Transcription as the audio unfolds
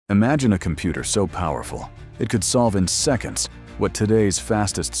Imagine a computer so powerful, it could solve in seconds what today's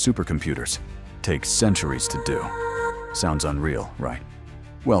fastest supercomputers take centuries to do. Sounds unreal, right?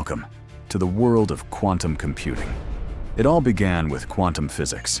 Welcome to the world of quantum computing. It all began with quantum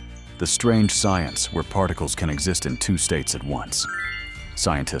physics, the strange science where particles can exist in two states at once.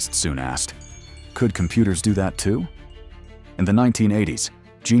 Scientists soon asked, could computers do that too? In the 1980s,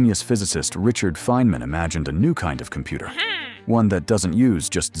 genius physicist Richard Feynman imagined a new kind of computer, one that doesn't use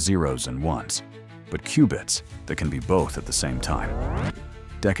just zeros and ones, but qubits that can be both at the same time.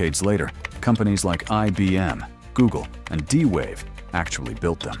 Decades later, companies like IBM, Google, and D-Wave actually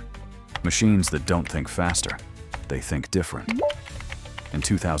built them. Machines that don't think faster, they think different. In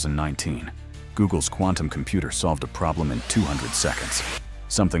 2019, Google's quantum computer solved a problem in 200 seconds,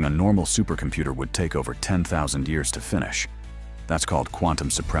 something a normal supercomputer would take over 10,000 years to finish. That's called quantum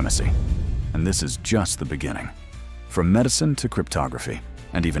supremacy. And this is just the beginning. From medicine to cryptography,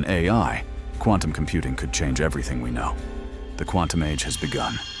 and even AI, quantum computing could change everything we know. The quantum age has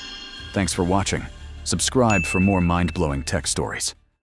begun. Thanks for watching. Subscribe for more mind-blowing tech stories.